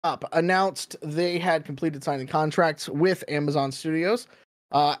announced they had completed signing contracts with Amazon Studios.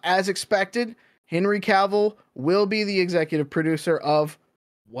 As expected, Henry Cavill will be the executive producer of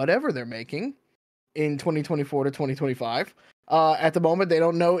whatever they're making in 2024 to 2025. At the moment, they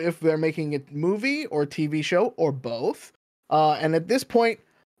don't know if they're making a movie or TV show or both. And at this point,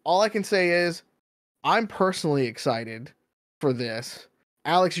 all I can say is I'm personally excited for this.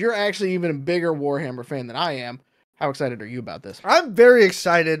 Alex, you're actually even a bigger Warhammer fan than I am. How excited are you about this? I'm very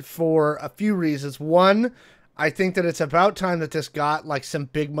excited for a few reasons. One, I think that it's about time that this got like some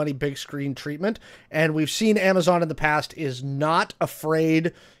big money, big screen treatment. And we've seen Amazon in the past is not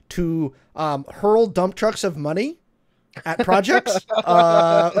afraid to hurl dump trucks of money at projects.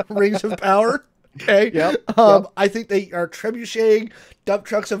 Rings of Power. Okay. Yep. I think they are trebucheting dump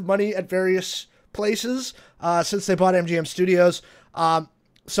trucks of money at various places since they bought MGM Studios.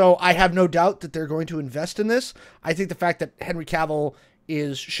 So I have no doubt that they're going to invest in this. I think the fact that Henry Cavill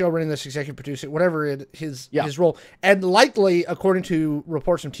is showrunning this, executive producer, whatever his role, and likely, according to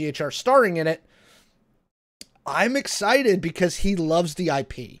reports from THR, starring in it, I'm excited because he loves the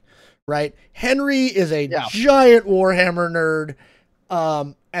IP, right? Henry is a giant Warhammer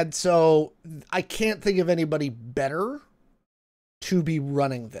nerd, and so I can't think of anybody better to be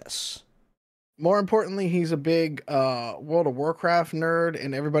running this. More importantly, he's a big World of Warcraft nerd,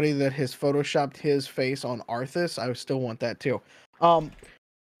 and everybody that has photoshopped his face on Arthas, I still want that too.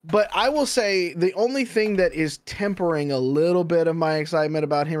 But I will say the only thing that is tempering a little bit of my excitement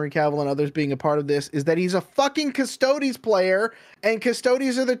about Henry Cavill and others being a part of this is that he's a fucking Custodes player, and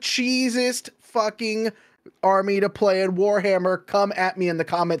Custodes are the cheesiest fucking army to play in Warhammer. Come at me in the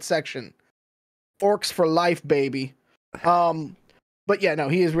comment section. Orcs for life, baby. But yeah, no,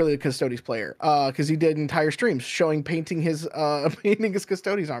 he is really a Custodes player because he did entire streams showing painting his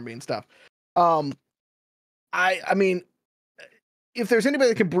Custodes army and stuff. I mean, if there's anybody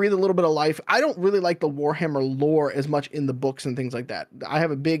that can breathe a little bit of life, I don't really like the Warhammer lore as much in the books and things like that. I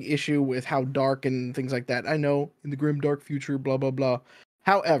have a big issue with how dark and things like that. I know in the grim dark future, blah blah blah.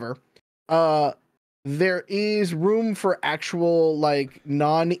 However, there is room for actual like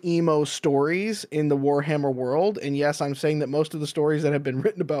non-emo stories in the Warhammer world. And yes, I'm saying that most of the stories that have been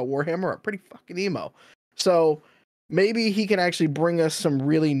written about Warhammer are pretty fucking emo. So maybe he can actually bring us some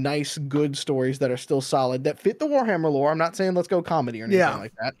really nice, good stories that are still solid, that fit the Warhammer lore. I'm not saying let's go comedy or anything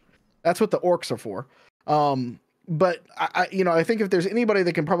like that. That's what the orcs are for. But I think if there's anybody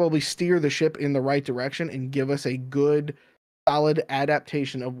that can probably steer the ship in the right direction and give us a good, solid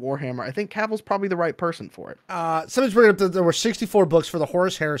adaptation of Warhammer, I think Cavill's probably the right person for it. Somebody's bringing up that there were 64 books for the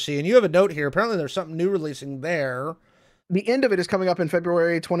Horus Heresy, and you have a note here. Apparently there's something new releasing there. The end of it is coming up in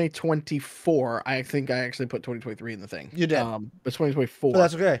February 2024. I think I actually put 2023 in the thing. You did. It's 2024. But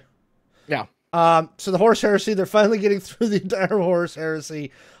that's okay. Yeah. So the Horus Heresy, they're finally getting through the entire Horus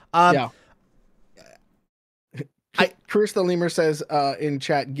Heresy. Chris the Lemur says in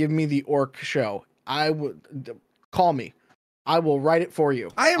chat, give me the orc show. I would call me. I will write it for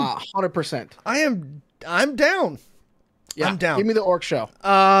you. I am 100%. I'm down. Yeah, I'm down. Give me the orc show.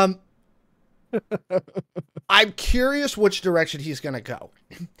 I'm curious which direction he's going to go.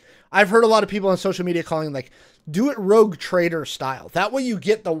 I've heard a lot of people on social media calling like, do it Rogue Trader style. That way you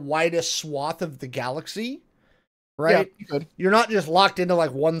get the widest swath of the galaxy, right? Yeah, you're not just locked into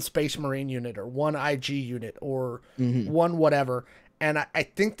like one Space Marine unit or one IG unit or one whatever. And I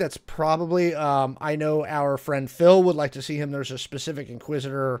think that's probably, I know our friend Phil would like to see him. There's a specific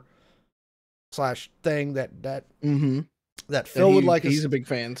Inquisitor / thing that Phil would like. He's a big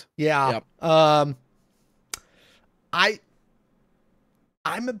fan. Yeah. Yep. I'm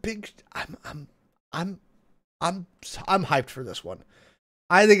hyped for this one.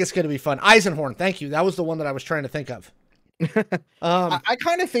 I think it's going to be fun. Eisenhorn, thank you. That was the one that I was trying to think of. I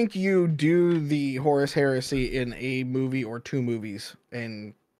kind of think you do the Horus Heresy in a movie or two movies,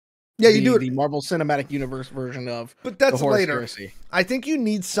 and you do it the Marvel Cinematic Universe version of. But that's the Horus later. Heresy. I think you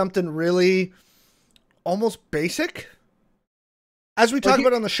need something really almost basic. As we talk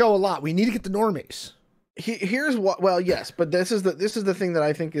about on the show a lot, we need to get the normies. Here's what. Well, yes, but this is the thing that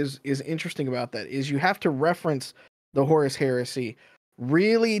I think is interesting about that is you have to reference the Horus Heresy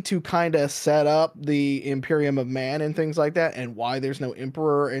really to kind of set up the Imperium of Man and things like that, and why there's no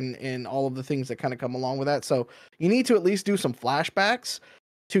emperor and all of the things that kind of come along with that. So you need to at least do some flashbacks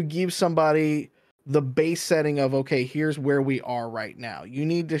to give somebody the base setting of, okay, here's where we are right now. You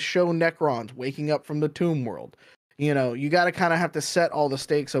need to show Necrons waking up from the tomb world. You got to kind of have to set all the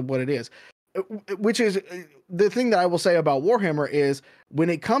stakes of what it is. Which is the thing that I will say about Warhammer is when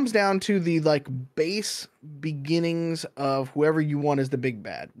it comes down to the like base beginnings of whoever you want as the big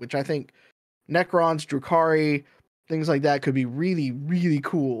bad, which I think Necrons, Drukhari, things like that could be really, really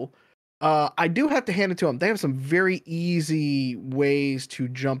cool. I do have to hand it to them. They have some very easy ways to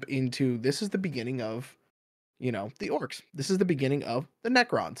jump into. This is the beginning of, the orcs. This is the beginning of the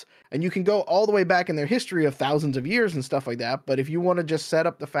Necrons. And you can go all the way back in their history of thousands of years and stuff like that. But if you want to just set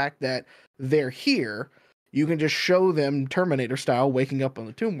up the fact that they're here, you can just show them Terminator style waking up on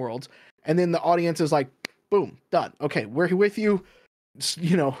the Tomb Worlds. And then the audience is like, boom, done. Okay, we're with you.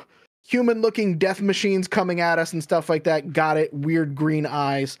 Human looking death machines coming at us and stuff like that. Got it. Weird green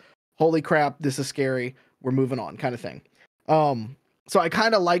eyes. Holy crap, this is scary. We're moving on, kind of thing. So I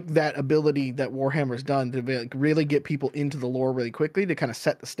kind of like that ability that Warhammer's done to really get people into the lore really quickly to kind of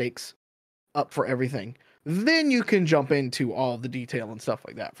set the stakes up for everything. Then you can jump into all the detail and stuff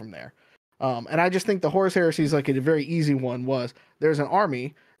like that from there. And I just think the Horus Heresy is like a very easy one. There's an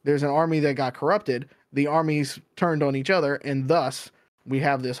army that got corrupted. The armies turned on each other, and thus we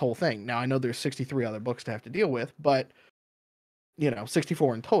have this whole thing. Now I know there's 63 other books to have to deal with, but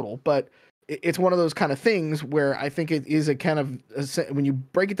 64 in total, but it's one of those kind of things where I think it is a kind of, when you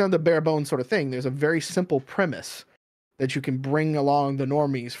break it down to bare bones sort of thing, there's a very simple premise that you can bring along the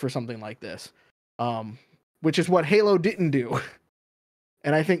normies for something like this, which is what Halo didn't do.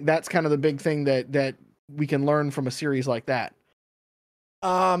 And I think that's kind of the big thing that we can learn from a series like that.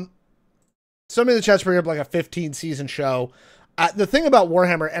 Somebody in the chat's bringing up like a 15 season show. The thing about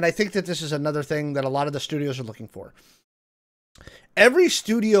Warhammer, and I think that this is another thing that a lot of the studios are looking for. Every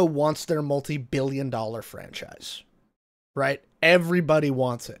studio wants their multi-billion-dollar franchise, right? Everybody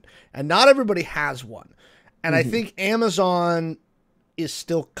wants it. And not everybody has one. And I think Amazon is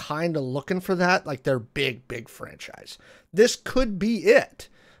still kind of looking for that, like their big, big franchise. This could be it.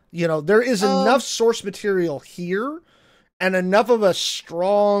 There is enough source material here and enough of a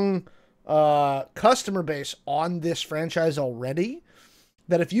strong customer base on this franchise already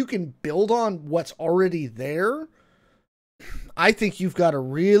that if you can build on what's already there, I think you've got a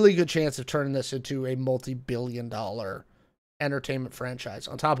really good chance of turning this into a multi-billion-dollar entertainment franchise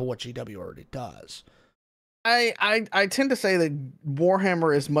on top of what GW already does. I tend to say that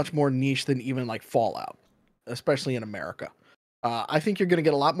Warhammer is much more niche than even like Fallout, especially in America. I think you're going to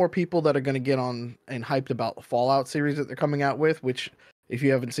get a lot more people that are going to get on and hyped about the Fallout series that they're coming out with, which if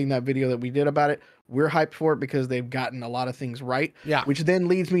you haven't seen that video that we did about it, we're hyped for it because they've gotten a lot of things right. Yeah. Which then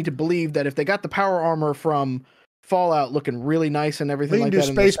leads me to believe that if they got the power armor from Fallout looking really nice and everything like that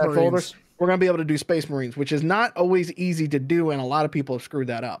in the set folders, we're going to be able to do Space Marines, which is not always easy to do, and a lot of people have screwed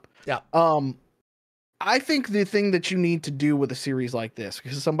that up. Yeah. I think the thing that you need to do with a series like this,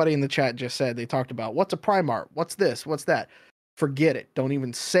 because somebody in the chat just said they talked about what's a Primarch, what's this, what's that. Forget it. Don't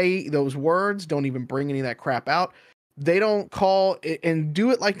even say those words. Don't even bring any of that crap out. They don't call it, and do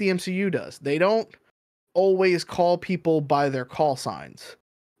it like the MCU does. They don't always call people by their call signs.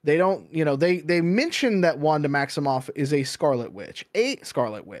 They don't, they mention that Wanda Maximoff is a Scarlet Witch. They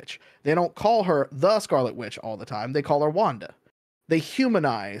don't call her the Scarlet Witch all the time. They call her Wanda. They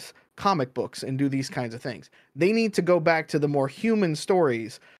humanize comic books and do these kinds of things. They need to go back to the more human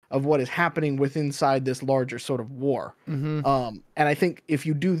stories of what is happening inside this larger sort of war. And I think if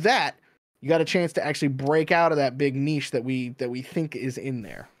you do that, you got a chance to actually break out of that big niche that we think is in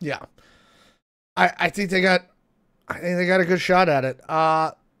there. Yeah. I think they got a good shot at it.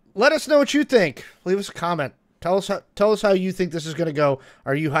 Let us know what you think. Leave us a comment. Tell us how you think this is going to go.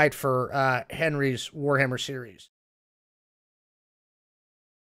 Are you hyped for Henry's Warhammer series?